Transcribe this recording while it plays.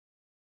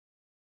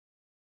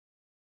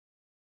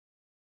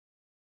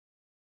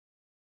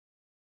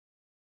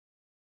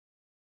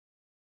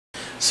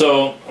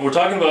So we're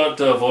talking about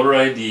voter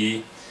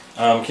ID.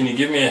 Can you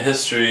give me a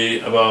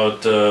history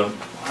about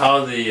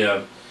how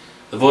the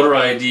voter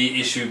ID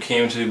issue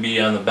came to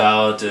be on the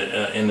ballot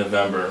in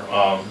November?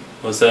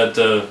 Was that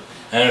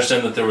I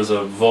understand that there was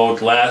a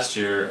vote last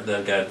year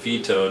that got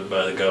vetoed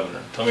by the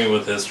governor. Tell me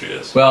what the history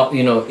is. Well,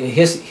 you know,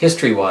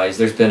 history-wise,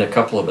 there's been a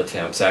couple of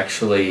attempts.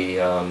 Actually,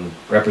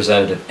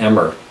 Representative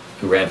Emmer,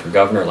 who ran for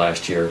governor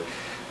last year,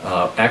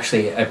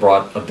 actually I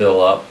brought a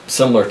bill up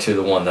similar to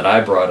the one that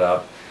I brought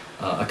up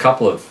a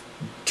couple of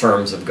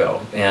terms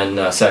ago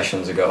and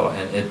sessions ago,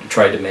 and it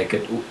tried to make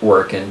it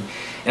work. And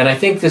I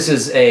think this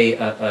is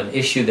an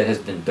issue that has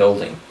been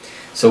building.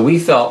 So we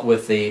felt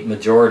with the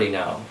majority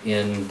now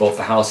in both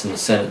the House and the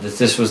Senate that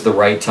this was the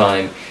right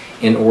time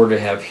in order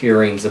to have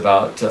hearings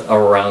about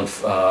around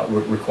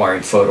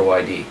requiring photo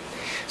ID.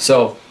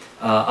 So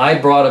I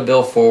brought a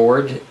bill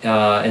forward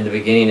in the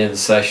beginning of the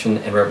session,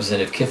 and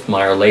Representative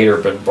Kiffmeyer later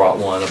brought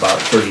one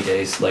about 30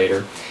 days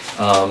later.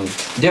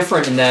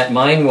 Different in that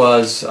mine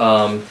was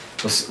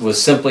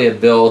simply a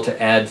bill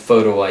to add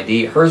photo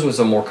ID. Hers was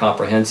a more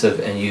comprehensive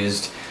and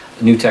used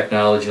new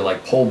technology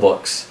like poll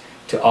books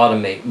to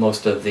automate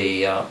most of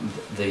the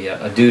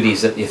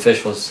duties that the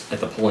officials at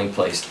the polling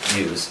place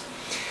use.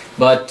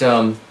 But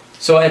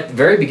so at the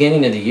very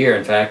beginning of the year,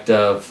 in fact,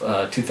 of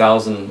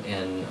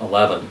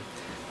 2011,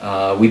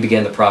 we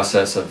began the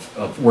process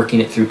of working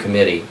it through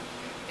committee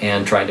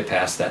and trying to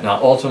pass that.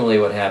 Now, ultimately,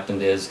 what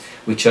happened is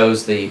we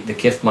chose the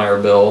Kiffmeyer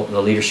bill.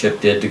 The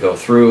leadership did to go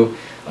through.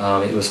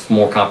 It was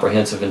more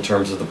comprehensive in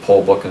terms of the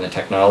poll book and the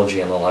technology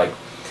and the like.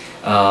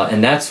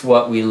 And that's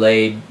what we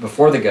laid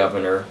before the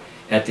governor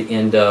at the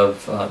end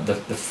of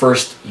the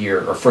first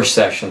year or first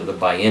session of the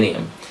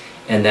biennium,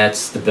 and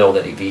that's the bill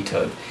that he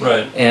vetoed.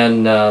 Right.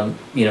 And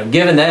you know,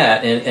 given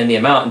that and the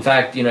amount, in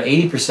fact, you know,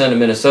 80% of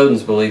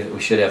Minnesotans believe that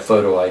we should have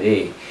photo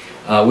ID.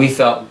 We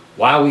felt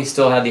while we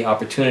still had the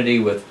opportunity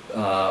with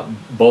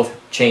both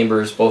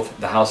chambers, both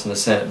the House and the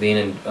Senate being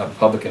in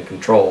Republican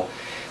control,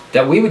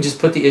 that we would just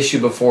put the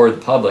issue before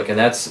the public, and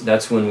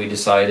that's when we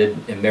decided,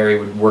 and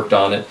Mary worked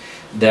on it,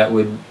 that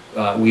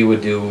we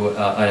would do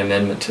an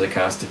amendment to the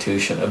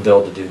Constitution, a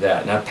bill to do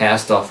that. And that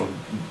passed off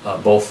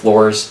of both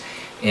floors,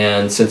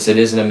 and since it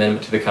is an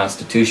amendment to the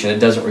Constitution, it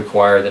doesn't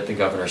require that the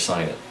governor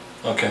sign it.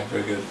 Okay,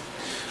 very good.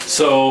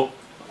 So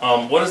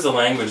what is the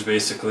language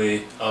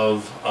basically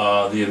of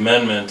the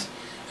amendment,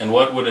 and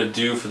what would it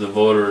do for the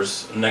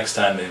voters next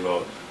time they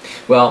vote?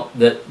 Well,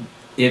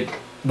 it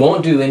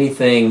won't do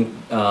anything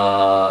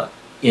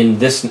in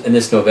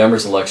this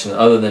November's election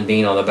other than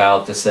being on the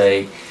ballot to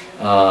say,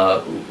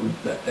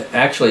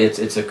 actually,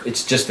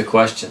 it's just a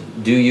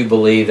question. Do you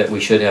believe that we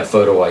should have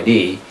photo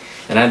ID?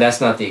 And that's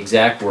not the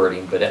exact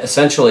wording, but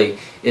essentially,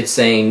 it's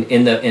saying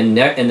in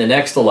the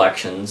next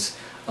elections,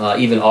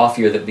 even off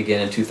year that begin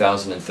in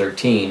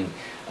 2013,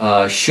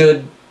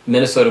 should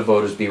Minnesota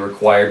voters be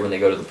required when they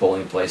go to the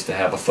polling place to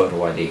have a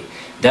photo ID?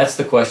 That's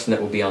the question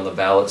that will be on the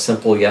ballot.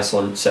 Simple yes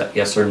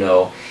or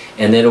no,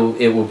 and then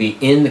it will be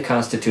in the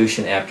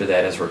Constitution after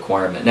that as a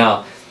requirement.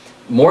 Now,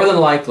 more than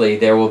likely,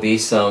 there will be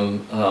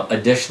some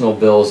additional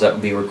bills that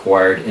will be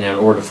required in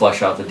order to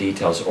flesh out the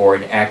details, or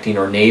enacting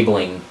or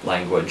enabling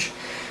language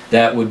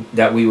that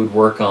we would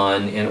work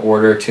on in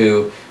order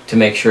to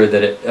make sure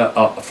that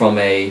it, from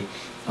a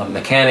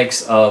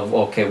mechanics of,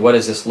 okay, what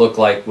does this look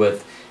like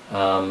with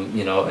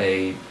you know,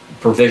 a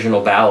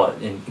provisional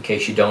ballot in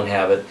case you don't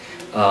have it,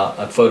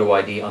 a photo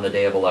ID on the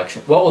day of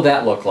election. What will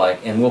that look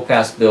like? And we'll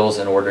pass bills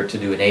in order to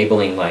do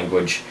enabling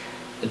language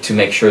to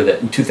make sure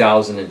that in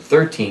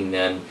 2013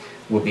 then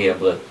we'll be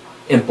able to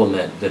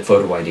implement the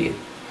photo ID.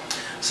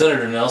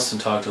 Senator Nelson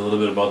talked a little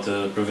bit about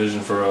the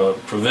provision for a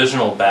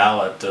provisional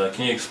ballot.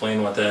 Can you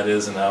explain what that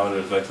is and how it would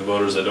affect the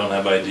voters that don't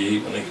have ID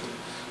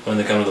when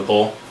they come to the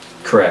poll?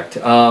 Correct.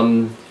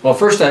 Well,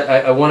 first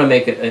I want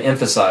to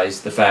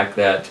emphasize the fact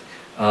that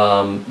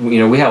you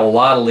know, we have a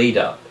lot of lead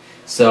up.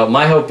 So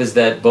my hope is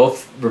that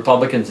both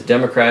Republicans and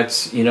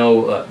Democrats, you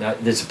know,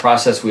 this is a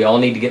process we all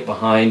need to get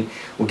behind.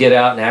 We'll get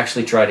out and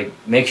actually try to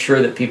make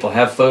sure that people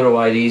have photo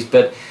IDs.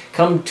 But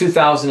come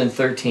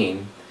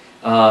 2013,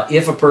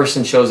 if a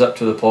person shows up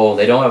to the poll,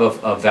 they don't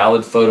have a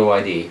valid photo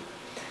ID,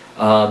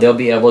 they'll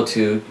be able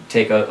to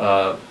take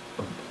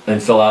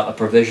and fill out a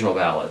provisional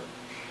ballot,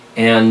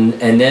 and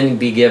then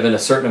be given a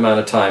certain amount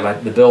of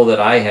time. The bill that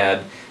I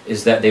had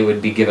is that they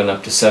would be given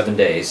up to 7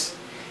 days,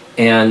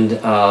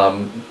 and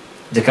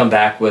to come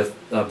back with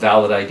a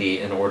valid ID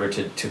in order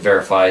to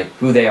verify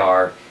who they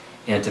are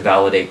and to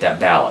validate that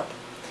ballot.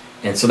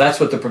 And so that's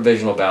what the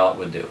provisional ballot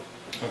would do.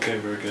 Okay,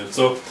 very good.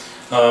 So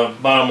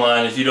bottom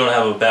line, if you don't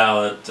have a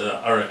ballot,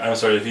 or I'm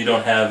sorry, if you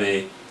don't have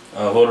a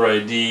voter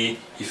ID,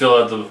 you fill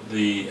out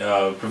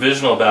the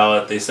provisional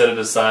ballot, they set it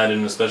aside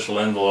in a special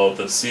envelope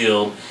that's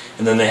sealed,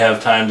 and then they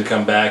have time to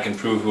come back and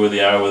prove who they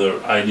are with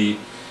their ID,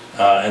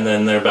 and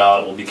then their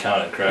ballot will be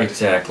counted, correct?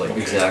 Exactly,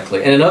 okay.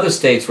 Exactly. And in other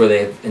states where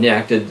they have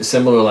enacted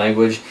similar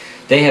language,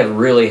 they have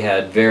really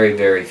had very,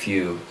 very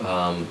few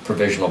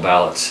provisional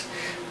ballots,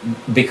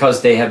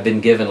 because they have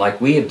been given,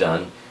 like we have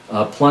done,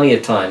 plenty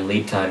of time,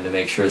 lead time, to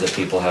make sure that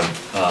people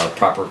have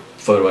proper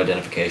photo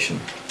identification.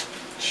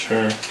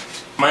 Sure.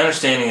 My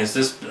understanding is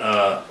this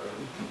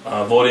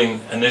voting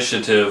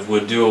initiative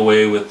would do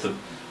away with the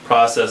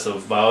process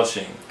of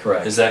vouching.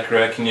 Correct. Is that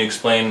correct? Can you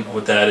explain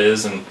what that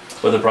is and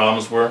what the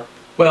problems were?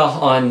 Well,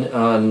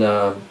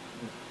 on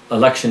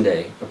election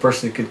day, a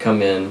person could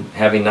come in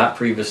having not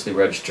previously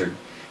registered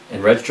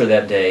and register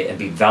that day and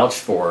be vouched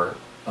for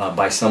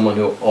by someone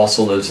who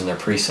also lives in their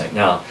precinct.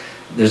 Now,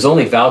 there's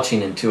only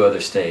vouching in 2 other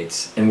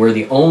states, and we're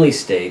the only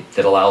state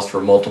that allows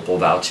for multiple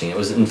vouching. It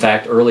was, in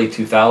fact, early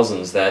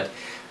 2000s that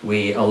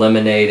we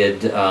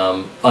eliminated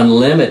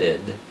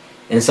unlimited.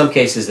 In some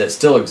cases that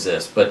still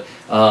exist, but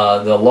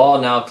the law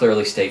now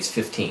clearly states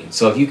 15.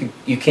 So if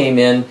you came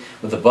in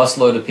with a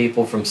busload of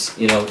people from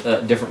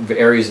different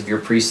areas of your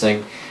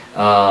precinct,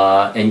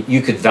 and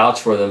you could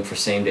vouch for them for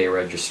same-day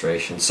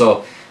registration.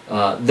 So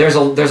there's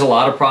a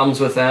lot of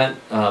problems with that.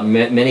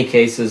 Many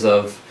cases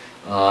of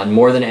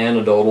more than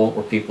anecdotal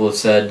where people have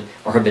said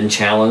or have been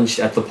challenged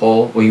at the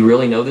poll. Well, you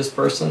really know this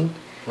person,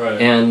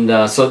 right?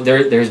 And so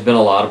there's been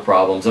a lot of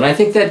problems, and I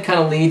think that kind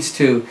of leads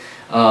to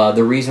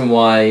the reason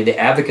why the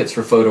advocates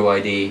for photo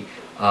ID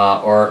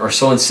are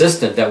so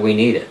insistent that we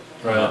need it.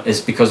 Right.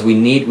 Is because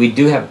we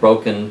do have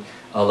broken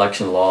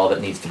election law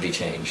that needs to be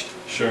changed.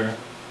 Sure.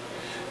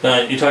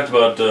 Now, you talked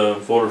about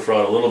voter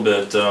fraud a little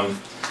bit. In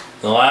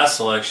the last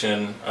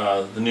election,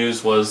 the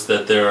news was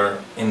that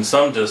in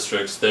some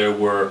districts there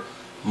were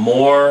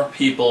more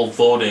people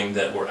voting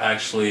that were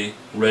actually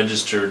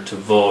registered to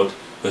vote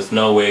with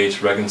no way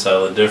to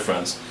reconcile the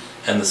difference.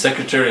 And the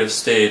Secretary of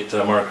State,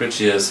 Mark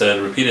Ritchie, has said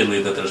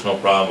repeatedly that there's no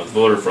problem with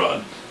voter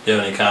fraud. Do you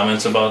have any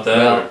comments about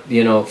that?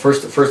 Well,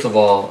 first of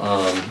all,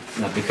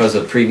 because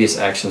of previous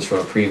actions from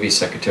a previous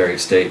Secretary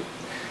of State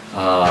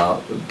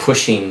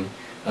pushing,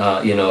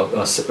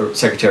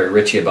 Secretary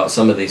Ritchie about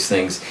some of these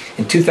things.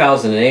 In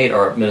 2008,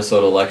 our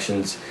Minnesota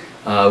elections,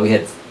 we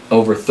had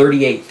over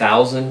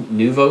 38,000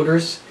 new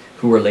voters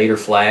who were later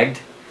flagged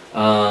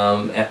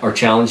or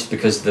challenged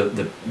because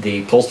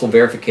the postal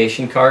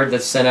verification card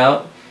that's sent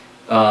out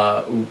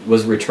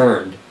was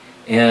returned,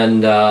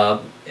 and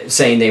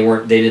saying they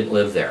didn't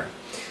live there.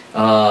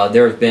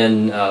 There have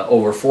been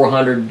over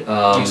 400.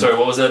 I'm sorry,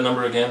 what was that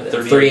number again?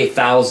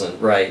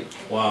 38,000, right?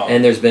 Wow.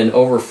 And there's been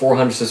over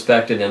 400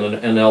 suspected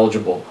and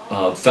ineligible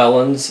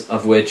felons,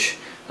 of which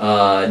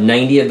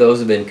 90 of those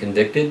have been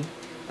convicted.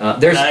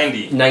 There's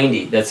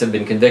 90 that have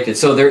been convicted.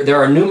 So there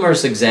are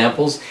numerous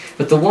examples.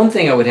 But the one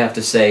thing I would have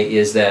to say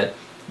is that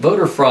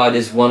voter fraud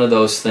is one of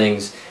those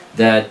things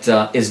that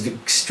is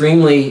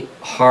extremely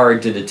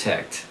hard to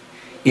detect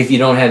if you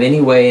don't have any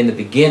way in the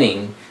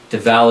beginning to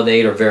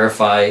validate or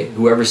verify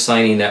whoever's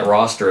signing that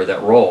roster or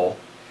that roll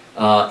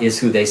is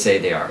who they say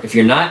they are. If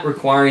you're not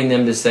requiring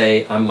them to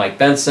say, I'm Mike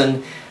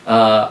Benson,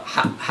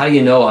 how do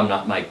you know I'm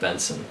not Mike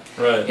Benson?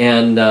 Right.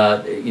 And,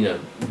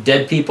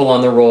 dead people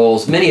on the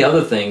rolls, many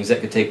other things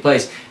that could take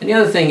place. And the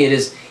other thing it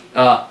is,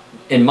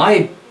 in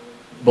my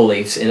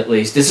beliefs at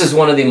least, this is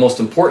one of the most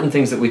important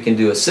things that we can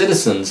do as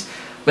citizens.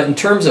 But in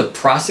terms of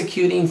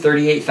prosecuting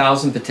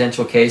 38,000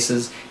 potential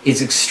cases,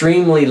 it's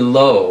extremely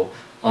low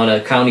on a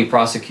county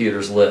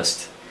prosecutor's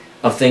list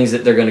of things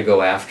that they're going to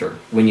go after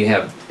when you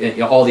have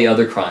all the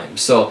other crimes.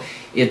 So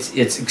it's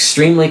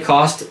extremely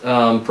cost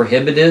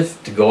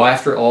prohibitive to go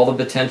after all the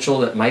potential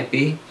that might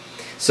be.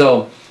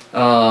 So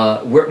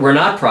we're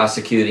not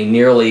prosecuting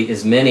nearly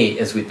as many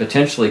as we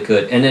potentially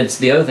could. And it's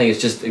the other thing, it's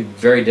just a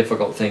very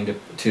difficult thing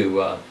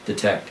to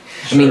detect.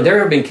 Sure. I mean, there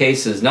have been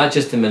cases, not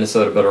just in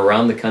Minnesota, but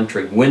around the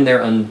country, when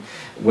they're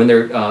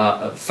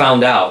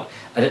found out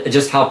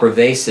just how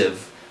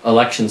pervasive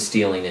election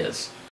stealing is.